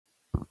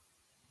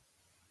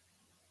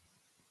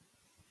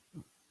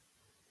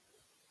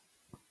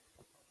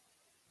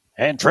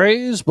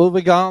Entries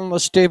moving on the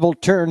stable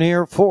turn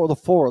here for the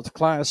fourth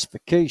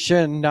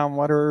classification.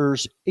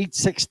 Downwaters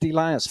 860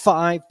 last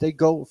five. They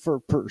go for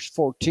purse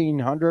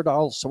 1400,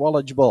 also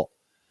eligible.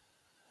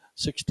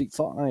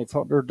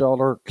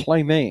 $6,500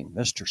 claiming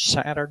Mr.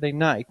 Saturday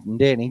Night and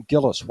Danny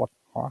Gillis. What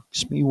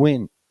Hawks Me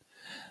Win.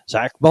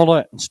 Zach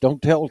Mullins,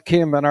 Don't Tell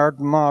Kim and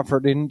Arden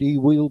Mofford, Indy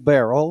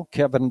Wheelbarrow,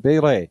 Kevin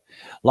Bailey,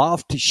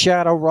 Lofty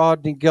Shadow,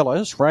 Rodney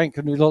Gillis,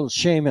 Rankin Little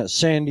Seamus,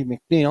 Sandy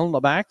McNeil. The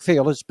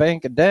backfield is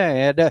Bank of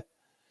Dad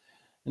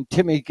and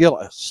Timmy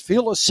Gillis.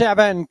 Field of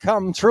seven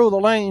come through the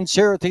lanes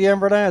here at the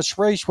Inverness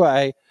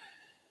Raceway.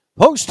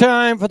 Post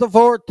time for the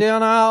fourth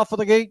down off of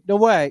the gate and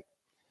away.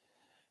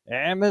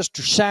 And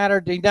Mr.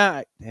 Saturday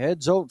Night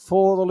heads out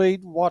for the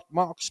lead. What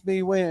Mocks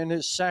Me Win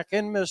is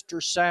second.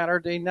 Mr.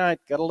 Saturday Night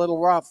got a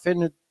little rough in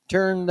the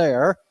turn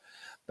there.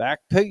 Back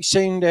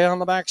pacing down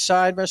the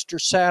backside,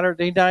 Mr.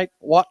 Saturday Night.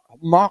 What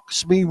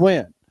Mocks Me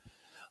Win.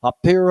 Up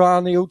here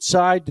on the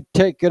outside to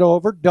take it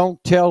over.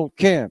 Don't Tell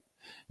Kim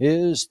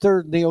is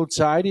third in the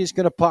outside. He's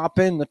going to pop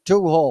in the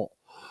two-hole.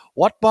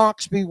 What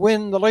Mocks Me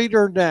Win, the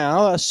leader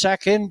now. A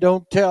second,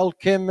 Don't Tell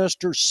Kim,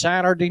 Mr.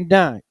 Saturday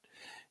Night.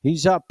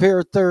 He's up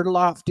here third,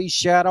 Lofty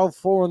Shadow,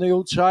 four on the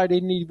outside,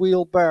 Indy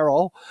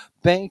Wheelbarrow,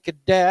 Bank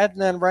of Dad,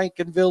 and then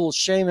Rankinville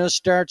Seamus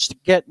starts to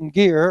get in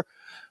gear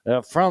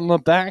from the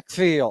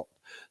backfield.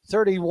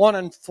 31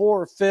 and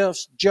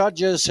 4/5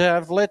 judges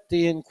have lit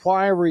the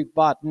inquiry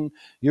button.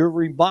 You're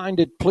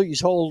reminded,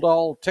 please hold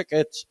all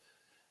tickets.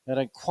 An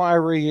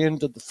inquiry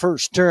into the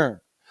first turn.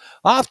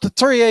 Off the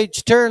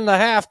 3/8 turn, the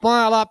half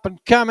mile up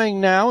and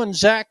coming now, and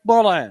Zach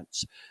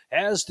Mullins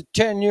has the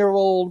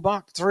 10-year-old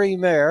Mach 3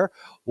 mare.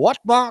 What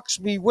Mocks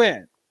Me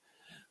Win.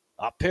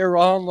 Up here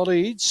on the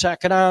lead,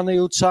 second on the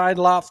outside,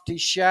 Lofty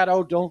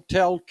Shadow, Don't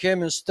Tell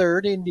Kim is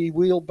third, Indy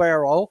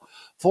Wheelbarrow,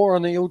 four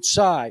on the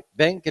outside.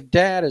 Bank of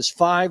Dad is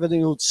five on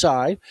the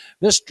outside,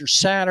 Mr.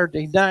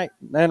 Saturday Night,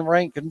 and then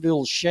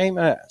Rankinville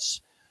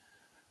Seamus.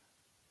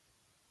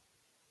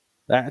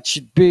 That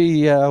should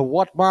be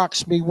What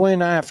Mocks Me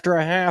Win after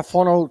a half,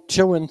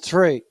 102 and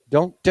 3.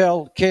 Don't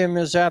Tell Kim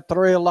is at the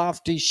rail.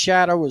 Lofty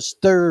Shadow is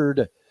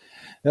third.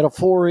 At a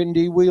 4,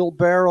 Indy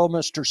Wheelbarrow,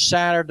 Mr.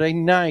 Saturday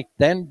Night.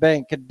 Then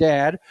Bank of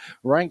Dad.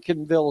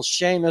 Rankinville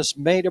Seamus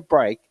made a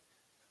break.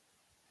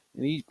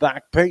 And he's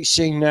back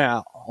pacing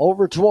now.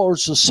 Over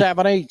towards the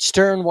 7/8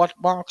 turn. What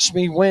Mocks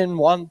Me Win,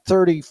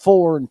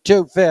 134 and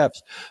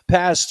 2/5.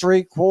 Past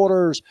three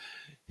quarters.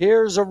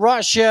 Here's a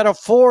rush at a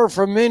 4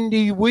 from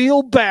Indy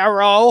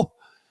Wheelbarrow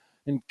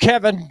and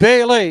Kevin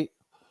Bailey.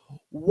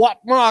 What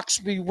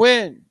Mocks Me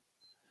Win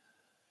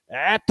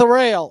at the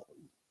rail.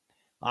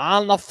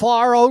 On the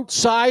far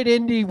outside,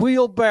 Indy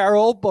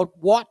Wheelbarrow, but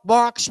What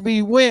Mocks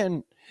Me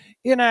Win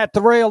in at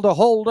the rail to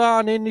hold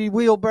on. Indy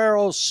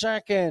Wheelbarrow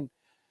second.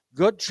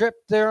 Good trip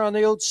there on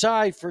the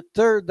outside for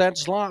third.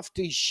 That's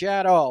Lofty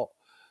Shadow.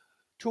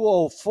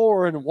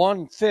 204 and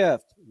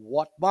 1/5.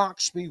 What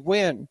Mocks Me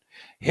Win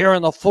here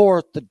in the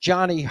fourth, the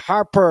Johnny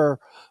Harper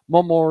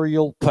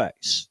Memorial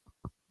Pace.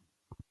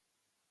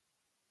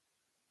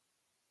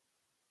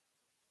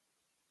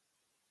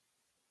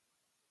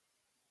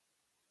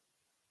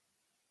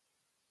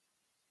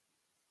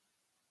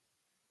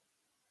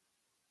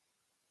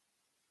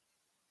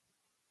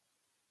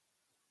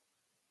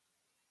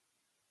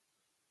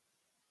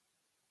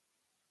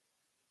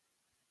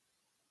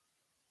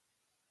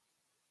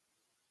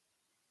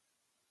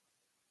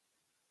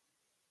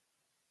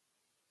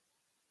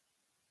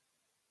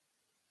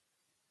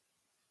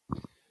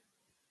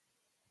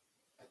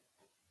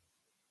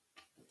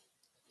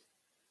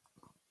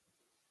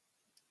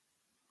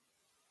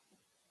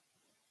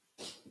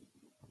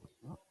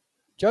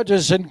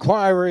 Judges'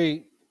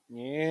 inquiry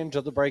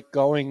into the break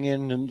going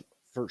in the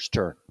first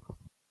turn.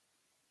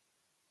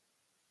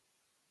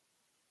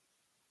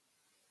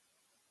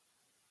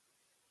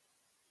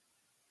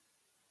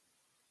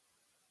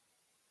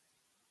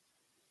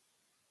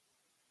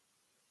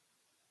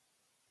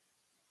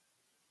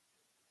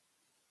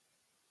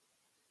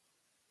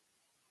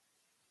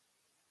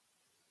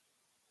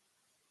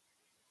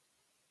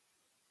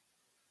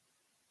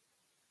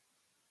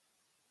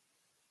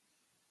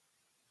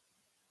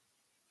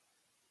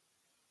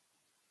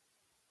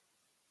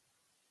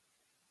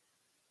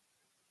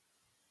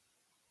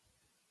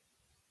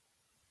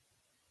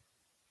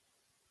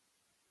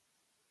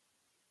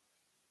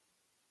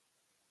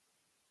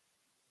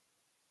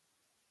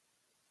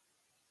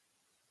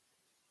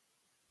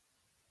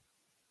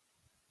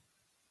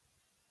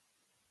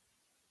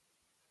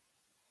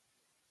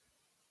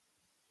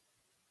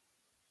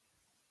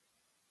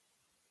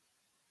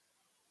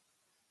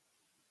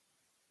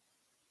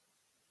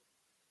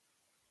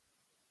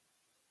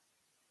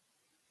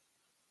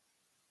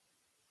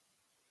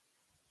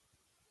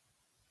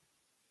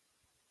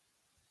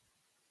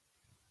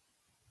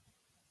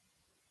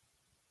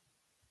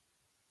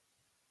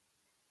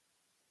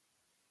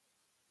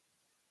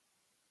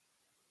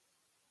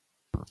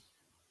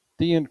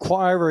 The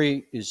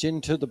inquiry is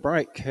into the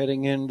break,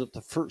 heading into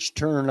the first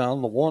turn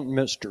on the one,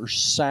 Mr.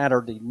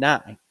 Saturday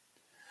Night.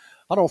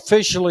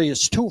 Unofficially,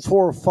 it's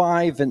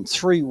 2-4-5 and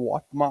 3.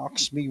 What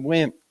mocks me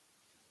win.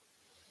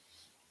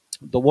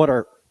 The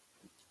winner,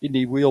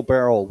 Indy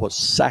Wheelbarrow, was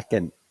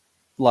second.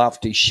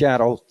 Lofty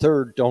Shadow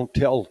third. Don't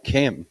Tell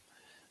Kim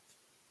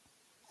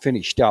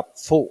finished up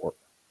 4.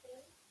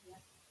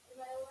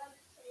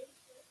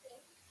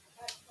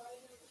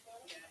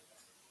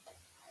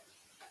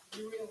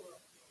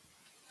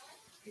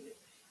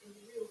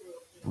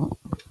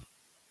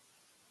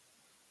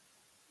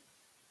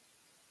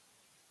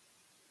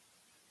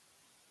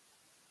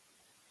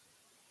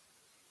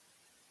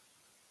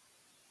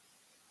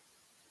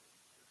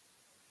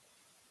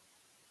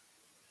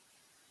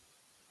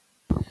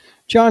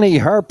 Johnny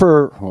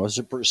Harper was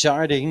the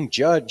presiding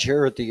judge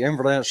here at the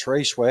Inverness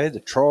Raceway, the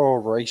Truro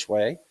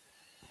Raceway,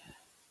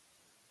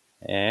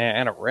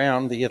 and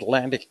around the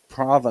Atlantic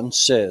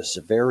provinces.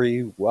 A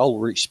very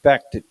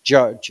well-respected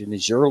judge. In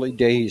his early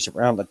days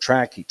around the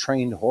track, he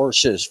trained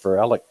horses for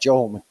Alec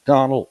Joe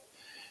McDonald.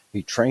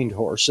 He trained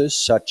horses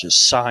such as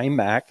Cy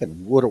Mack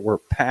and widower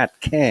Pat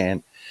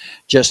Can,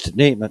 just to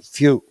name a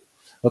few.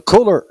 The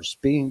cooler is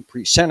being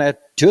presented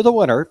to the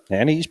winner,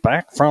 and he's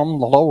back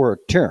from the lower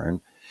turn.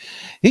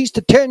 He's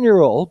the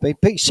 10-year-old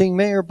pacing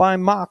mare by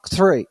Mach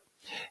 3.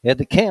 And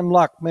the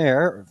Camlock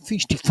mare,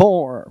 Feisty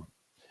Form.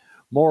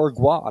 Morg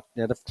Watt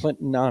out of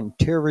Clinton,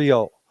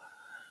 Ontario,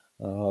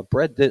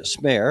 bred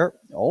this mare.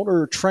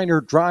 Owner,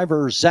 trainer,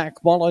 driver Zach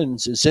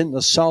Mullins is in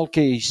the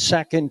sulky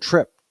second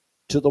trip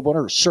to the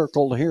winner's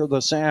circle here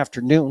this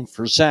afternoon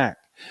for Zach.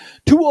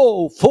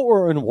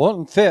 2:04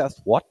 1/5.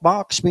 What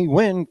mocks me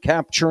win,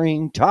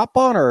 capturing top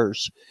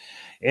honors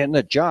in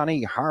the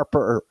Johnny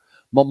Harper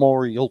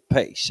Memorial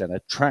Pace, and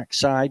a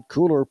trackside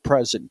cooler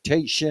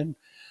presentation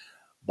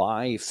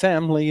by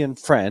family and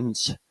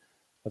friends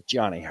of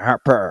Johnny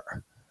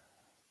Harper.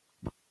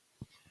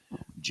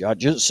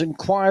 Judges'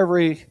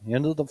 inquiry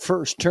into the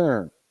first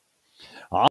turn.